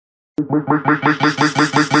Make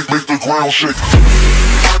the ground shake.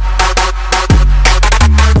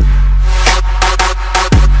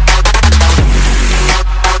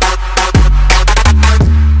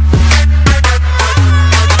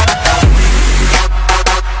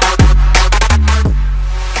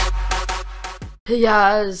 Hey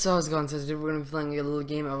guys, so how's it going? So today we're gonna be playing a little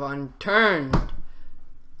game of Unturned.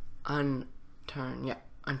 Unturned.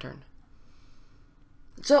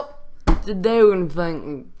 So today we're gonna be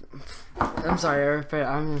playing. I'm sorry, I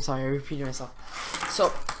repeated myself.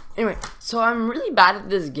 So anyway, I'm really bad at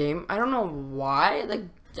this game. I don't know why.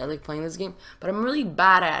 I like playing this game, but I'm really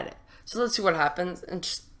bad at it. So let's see what happens and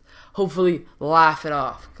just hopefully laugh it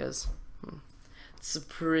off, because it's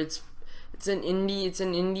an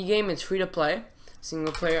indie game. It's free to play.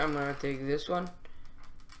 Single player. I'm gonna take this one.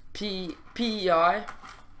 PEI.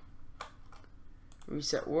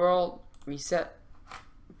 Reset world. Reset.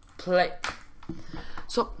 Play.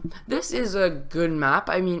 So this is a good map.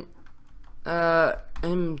 I mean,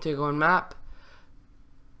 I'm take on map.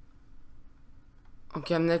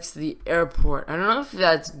 Okay, I'm next to the airport. I don't know if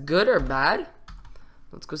that's good or bad.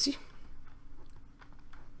 Let's go see.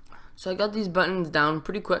 So I got these buttons down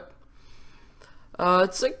pretty quick.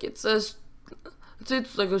 It's like a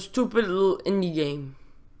stupid little indie game.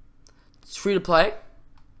 It's free to play.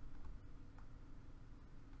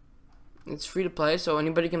 It's free to play, so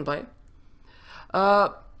anybody can play.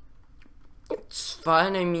 It's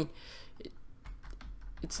fun. I mean,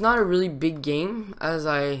 it's not a really big game, as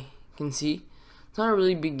I can see. It's not a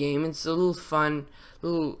really big game. It's a little fun,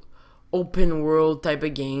 little open world type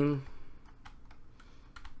of game.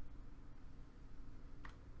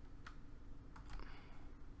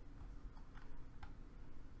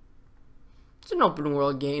 It's an open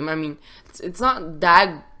world game. I mean, it's not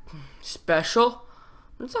that special.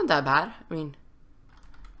 It's not that bad. I mean,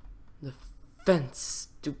 the fence,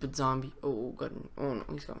 stupid zombie. Oh god. Oh no,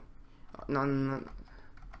 he's coming. Oh, no. I'm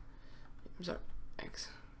sorry. Thanks.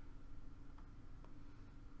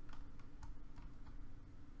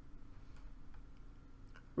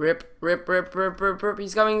 Rip.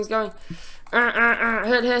 He's coming. Hit.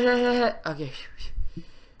 Okay. I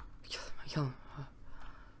kill him.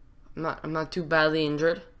 I'm not too badly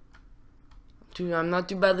injured. I'm not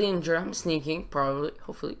too badly injured. I'm sneaking, probably,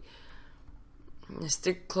 hopefully. I'm gonna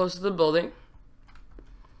stick close to the building.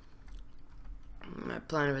 My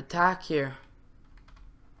plan of attack here.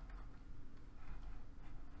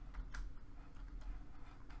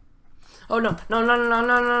 Oh no,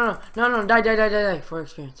 die for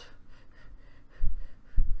experience.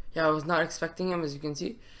 Yeah, I was not expecting him, as you can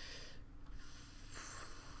see.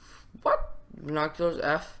 What? Binoculars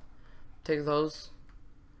F. Take those.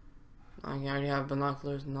 I already have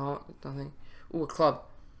binoculars. No, nothing. Ooh, a club.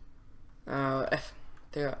 F.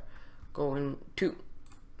 Take that. Go in 2.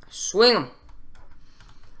 Swing them.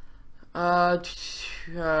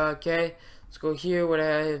 Okay. Let's go here. What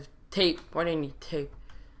I have? Tape. Why do I need tape?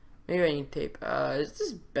 Maybe I need tape. Is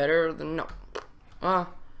this better than no? Yeah,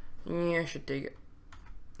 I should take it.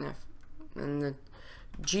 F. And the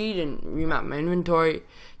G didn't remap my inventory.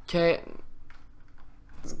 Okay.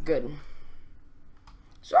 It's good.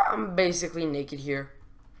 So I'm basically naked here.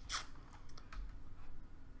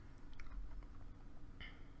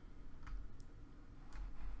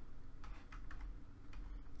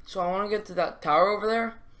 So I want to get to that tower over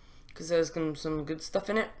there, because there's some good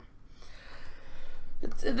stuff in it.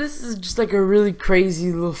 This is just like a really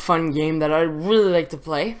crazy little fun game that I really like to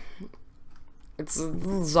play. It's a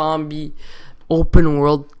little zombie open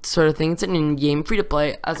world sort of thing. It's an indie game, free to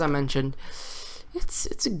play, as I mentioned.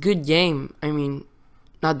 It's a good game. I mean,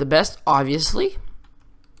 not the best, obviously,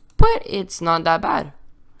 but it's not that bad.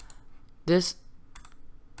 It's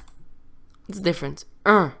different.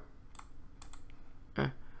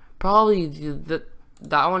 Probably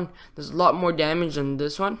that one does a lot more damage than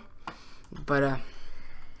this one, but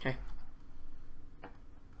okay.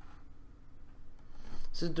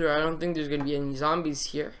 So I don't think there's gonna be any zombies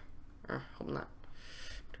here. Hope not.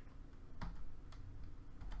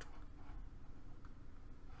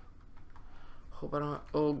 Hope I don't.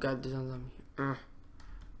 Oh god, there's a zombie here.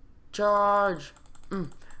 Charge.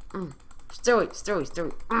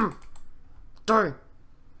 Steroid. Darn.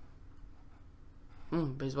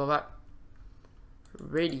 Baseball bat.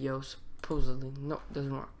 Radio, supposedly. No,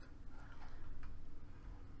 doesn't work.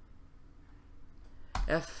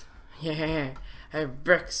 F. Yeah. I have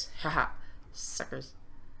bricks. Haha. Suckers.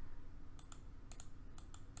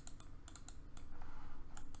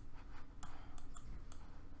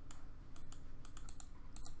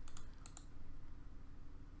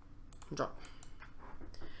 Drop.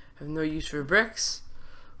 I have no use for bricks.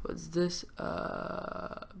 What's this?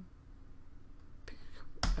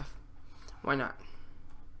 Why not?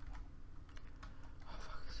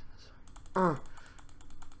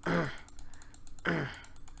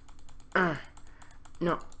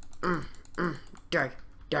 No. Die.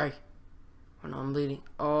 Die. Oh no, I'm bleeding.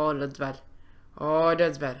 Oh, that's bad. Oh,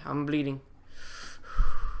 that's bad. I'm bleeding.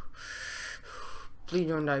 Please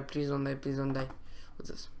don't die. Please don't die. Please don't die. What's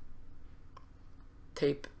this?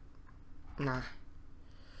 Tape. Nah.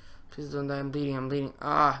 Please don't die. I'm bleeding. I'm bleeding.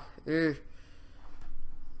 Ah. Ugh.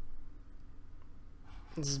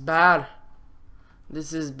 This is bad.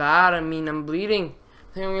 This is bad. I mean, I'm bleeding.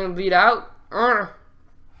 I think I'm gonna bleed out. Ugh.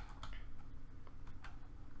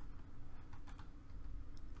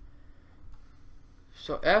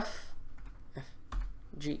 So F,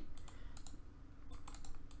 G.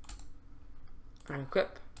 Unequip.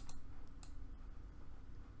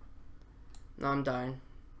 Now I'm dying.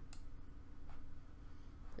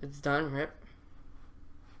 It's done, rip.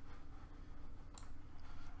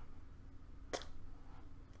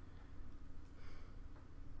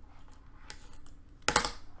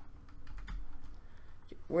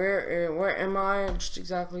 Where am I just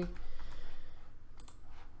exactly?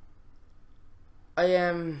 I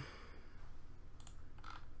am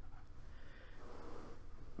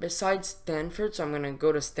beside Stanford, so I'm gonna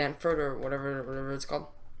go to Stanford or whatever it's called.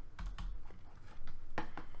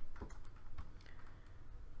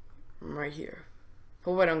 I'm right here.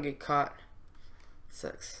 Hope I don't get caught.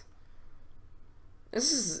 Sucks.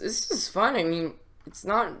 This is fun. I mean, it's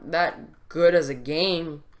not that good as a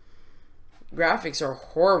game. Graphics are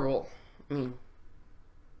horrible. I mean,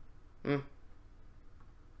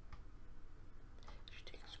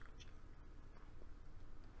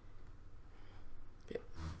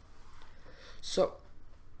 So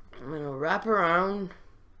I'm gonna wrap around.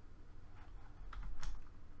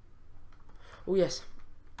 Oh yes,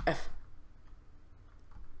 F.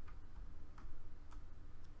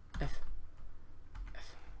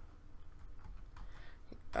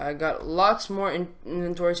 I got lots more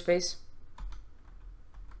inventory space.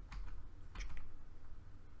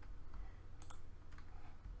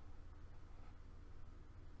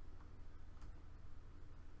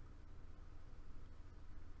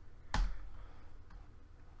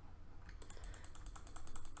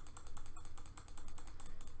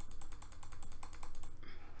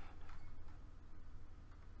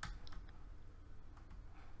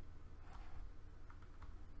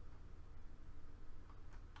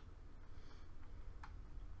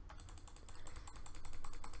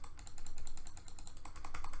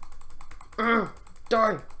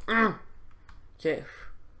 Die. Okay.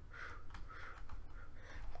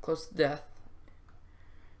 Close to death.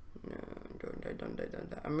 No, don't die, don't die, don't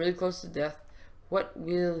die. I'm really close to death. What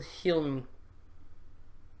will heal me?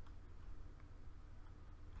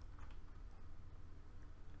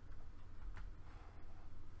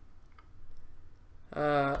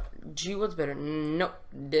 G, what's better? Nope,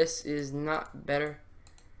 this is not better.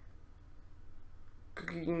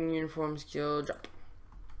 Cooking uniform skill drop.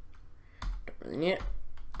 Don't really need it.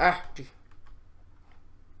 Ah, G.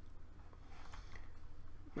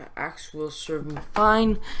 My axe will serve me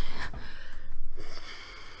fine.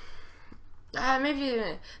 Maybe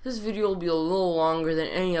this video will be a little longer than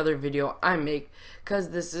any other video I make, because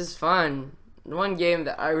this is fun. One game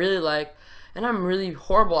that I really like, and I'm really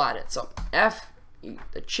horrible at it. So F, eat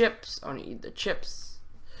the chips. I want to eat the chips.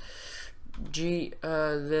 G,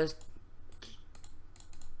 this.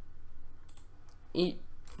 Eat.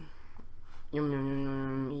 Yum, yum,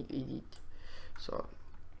 yum, yum, eat. So,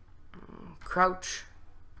 crouch.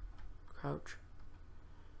 Crouch.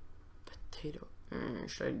 Potato.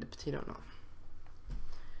 Should I eat the potato? No.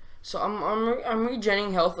 So I'm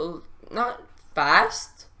regenerating health, not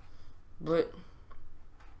fast, but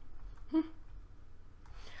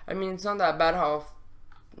I mean it's not that bad how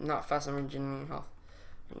not fast I'm regenerating health.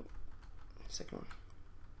 Second one.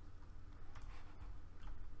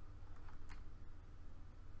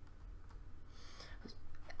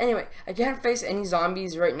 Anyway, I can't face any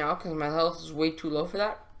zombies right now because my health is way too low for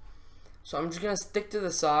that. So I'm just gonna stick to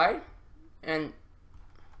the side, and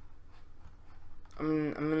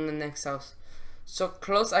I'm in the next house. So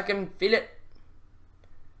close I can feel it.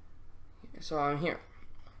 So I'm here.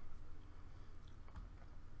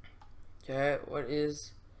 Okay, what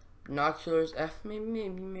is binoculars? F,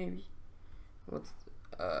 maybe. What's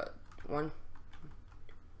one?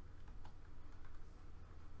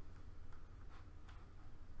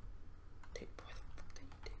 Tape. Why the fuck did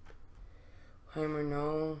you tape? Hammer,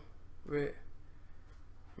 no.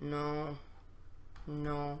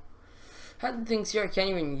 No. How the things here I can't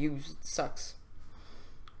even use. It sucks.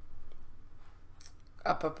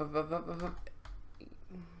 Up.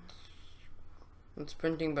 I'm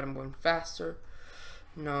sprinting, but I'm going faster.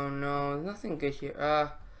 No, nothing good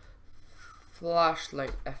here.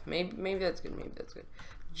 Flashlight F. Maybe that's good. Maybe that's good.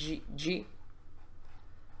 G.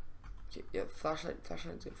 Okay, yeah, flashlight's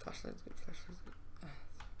good. Flashlight's good.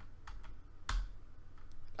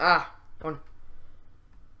 One.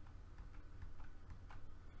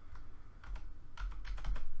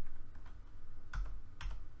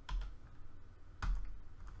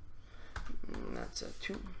 That's a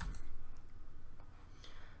 2.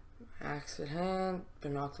 Axe at hand.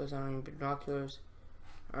 Binoculars. I don't need binoculars.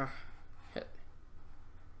 Hit.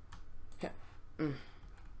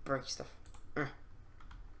 Break stuff. In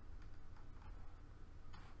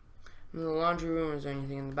the laundry room, is there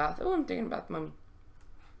anything in the bath? Oh, I'm taking a bath, mommy.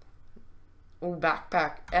 Oh,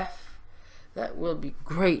 backpack F. That will be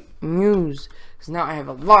great news, because now I have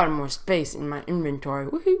a lot more space in my inventory.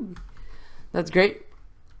 Woohoo! That's great.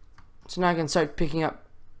 So now I can start picking up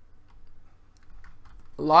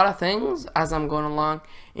a lot of things as I'm going along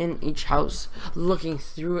in each house, looking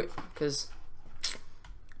through it, because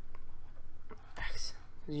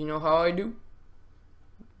you know how I do.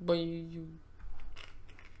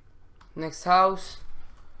 Next house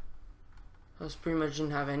pretty much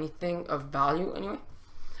didn't have anything of value anyway.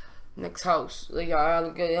 Next house,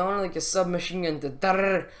 I want like a submachine gun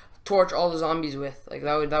to torch all the zombies with. Like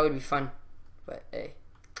that would be fun. But hey.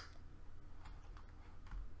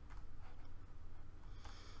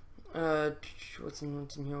 What's in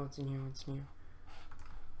here?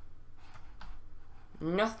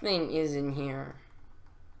 Nothing is in here.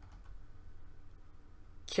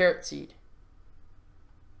 Carrot seed.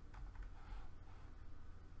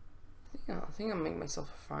 I think I'll make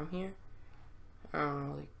myself a farm here. I don't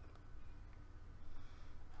know, like,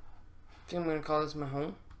 I think I'm gonna call this my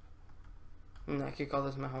home. And I could call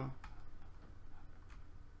this my home.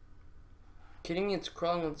 Kidding me? It's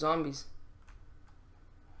crawling with zombies.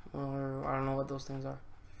 Or I don't know what those things are.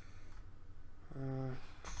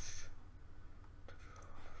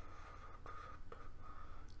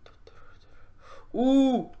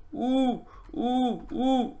 Ooh!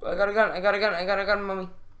 I got a gun, mommy.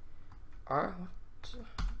 R?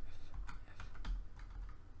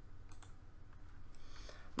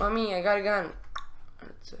 Mommy, I got a gun.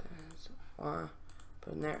 It's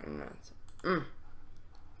put in there, and that's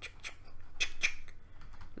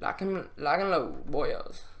lock and load,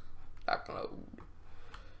 boys. Lock and load.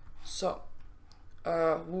 So,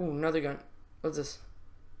 another gun. What's this?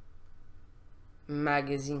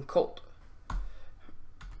 Magazine Colt.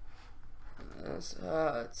 It's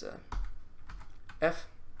a F.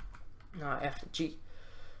 No, F G.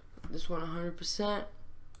 This one 100%.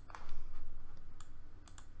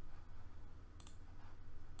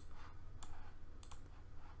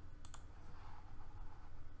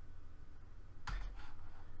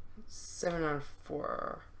 It's 7 out of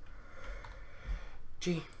 4.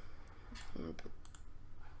 G. Let me put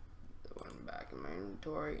the one back in my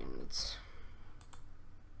inventory, and it's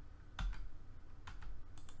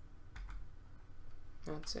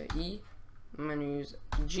that's a E. I'm gonna use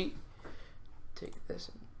G. Take this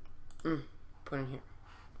and put in here.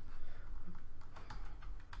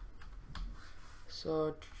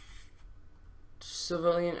 So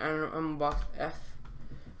civilian, I don't know, unbox F.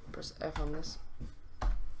 Press F on this.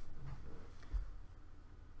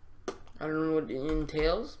 I don't know what it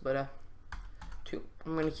entails, but 2.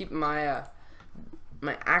 I'm gonna keep my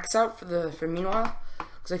my axe out for meanwhile,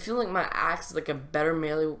 because I feel like my axe is like a better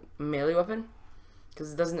melee weapon,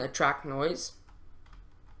 because it doesn't attract noise.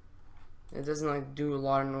 It doesn't like do a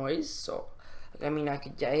lot of noise, so I mean I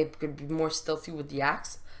could be more stealthy with the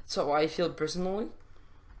axe. So I feel personally.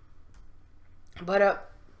 But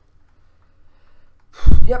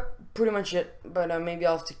yep, pretty much it. But maybe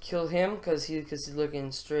I'll have to kill him because he's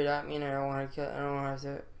looking straight at me, and I don't want to kill. I don't want to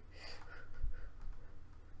have to.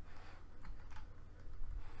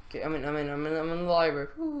 Okay, I'm in the library.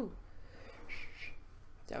 Woo.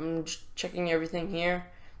 I'm just checking everything here,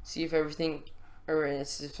 see if everything, or if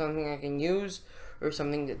it's something I can use, or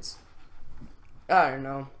something that's, I don't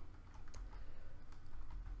know.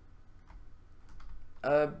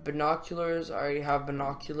 Binoculars. I already have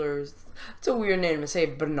binoculars. It's a weird name to say,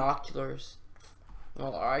 binoculars.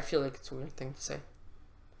 Well, I feel like it's a weird thing to say.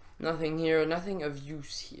 Nothing here. Nothing of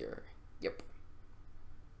use here. Yep.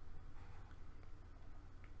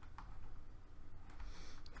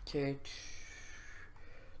 Okay.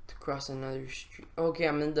 To cross another street. Okay,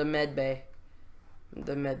 I'm in the med bay.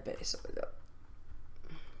 So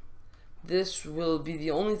this will be the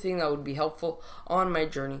only thing that would be helpful on my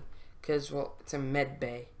journey. Because, well, it's a med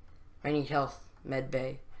bay. I need health. Med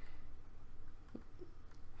bay.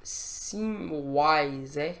 Seem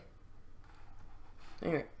wise, eh?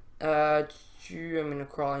 Anyway, I'm gonna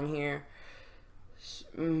crawl in here.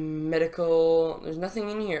 Medical. There's nothing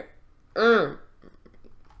in here.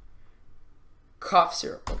 Cough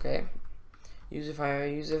syrup. Okay. Use if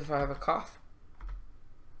I have a cough.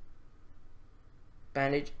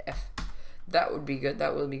 Bandage F. That would be good.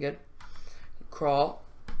 That would be good. Crawl.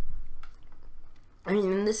 I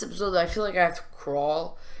mean, in this episode, I feel like I have to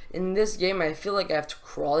crawl. In this game, I feel like I have to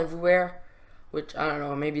crawl everywhere. Which, I don't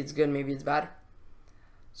know. Maybe it's good. Maybe it's bad.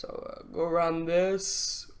 So, go around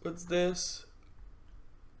this. What's this?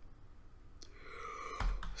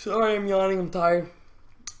 Sorry, I'm yawning. I'm tired.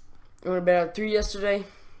 I went to bed at 3 yesterday.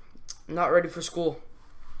 Not ready for school.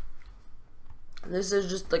 This is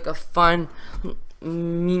just like a fun,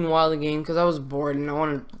 meanwhile game, because I was bored and I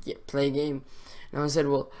wanted to play a game. And I said,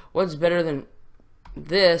 well, what's better than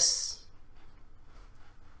this,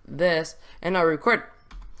 and I'll record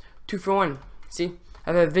 2 for 1. See,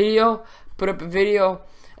 I have a video, put up a video,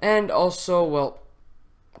 and also, well,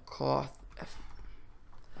 cloth.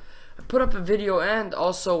 I put up a video, and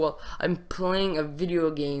also, well, I'm playing a video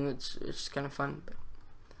game. It's kind of fun,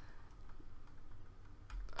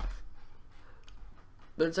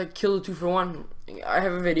 but it's like kill 2 for 1. I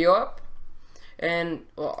have a video up, and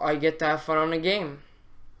well, I get to have fun on a game.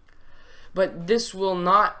 But this will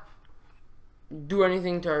not do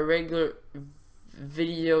anything to our regular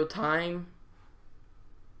video time.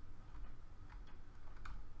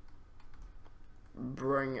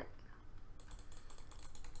 Bring it.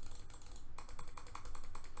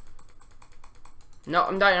 No,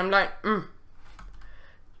 I'm dying.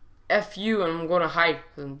 F you, and I'm going to hide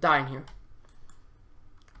because I'm dying here.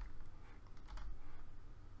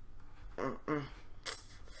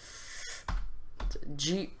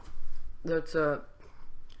 G. That's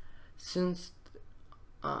since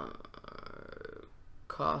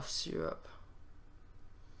cough syrup.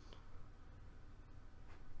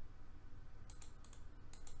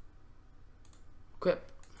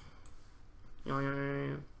 Quip.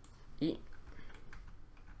 No. Eat.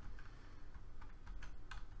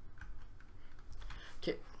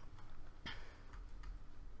 Okay.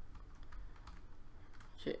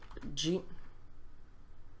 Okay. G.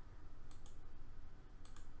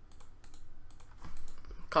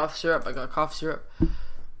 Cough syrup. I got cough syrup.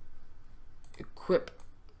 Equip.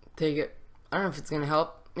 Take it. I don't know if it's gonna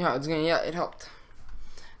help. Yeah, it's gonna. Yeah, it helped.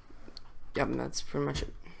 Yep, that's pretty much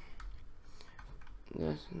it.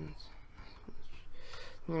 I'm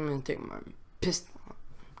gonna take my pistol.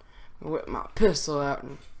 Whip my pistol out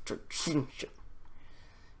and start shooting shit.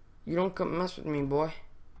 You don't come mess with me, boy.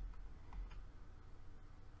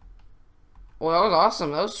 Oh, that was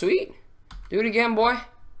awesome. That was sweet. Do it again, boy.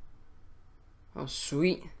 Oh,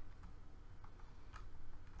 sweet.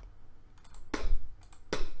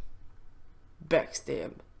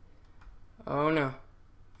 Backstab. Oh, no.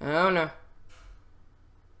 Oh, no.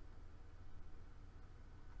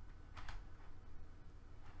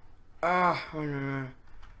 Ah, oh, no.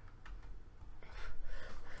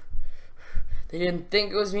 They didn't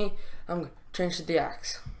think it was me. I'm gonna change to the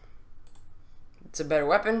axe. It's a better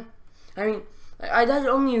weapon. I mean, I died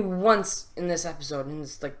only once in this episode, in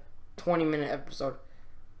this, like, 20-minute episode.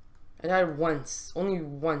 I died once. Only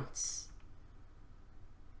once.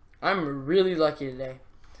 I'm really lucky today.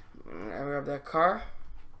 I grab that car.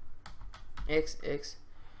 X.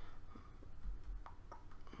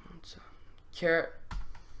 Carrot.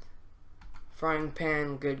 Frying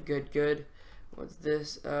pan. Good. What's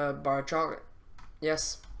this? Bar of chocolate.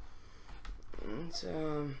 Yes. It's,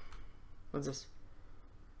 what's this?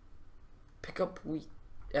 Pick up wheat.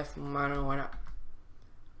 F. I don't know why not.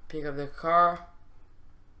 Pick up the car.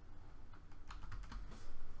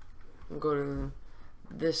 Go to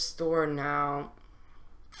this store now.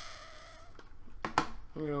 I'm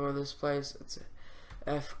gonna go to this place. It's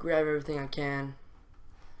F. Grab everything I can.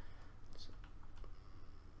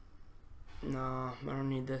 No, I don't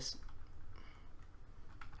need this.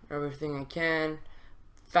 Grab everything I can.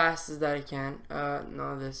 Fast as that I can.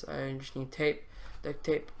 No, this. I just need tape. Duct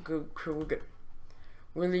tape. Good.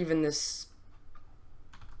 We're leaving this.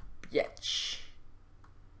 Bitch.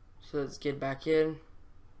 So let's get back in.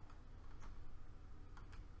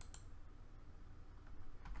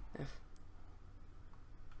 F.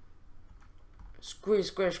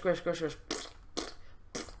 Squish.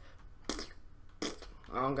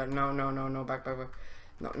 Oh god, no, back.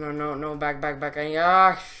 No,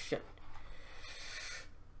 back. Shit.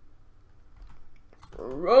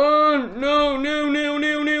 Run! No.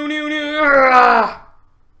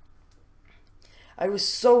 I was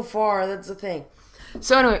so far, that's the thing.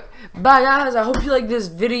 So anyway, bye guys, I hope you like this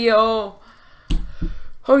video.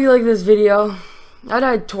 I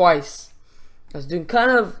died twice. I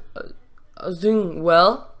was doing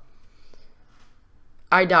well.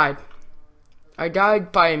 I died. I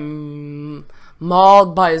died by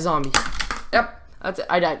mauled by a zombie. Yep, that's it.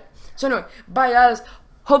 I died. So anyway, bye guys.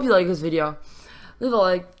 Hope you like this video. Leave a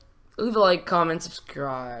like, comment,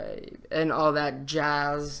 subscribe, and all that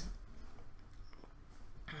jazz.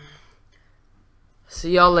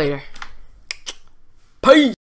 See y'all later. Peace.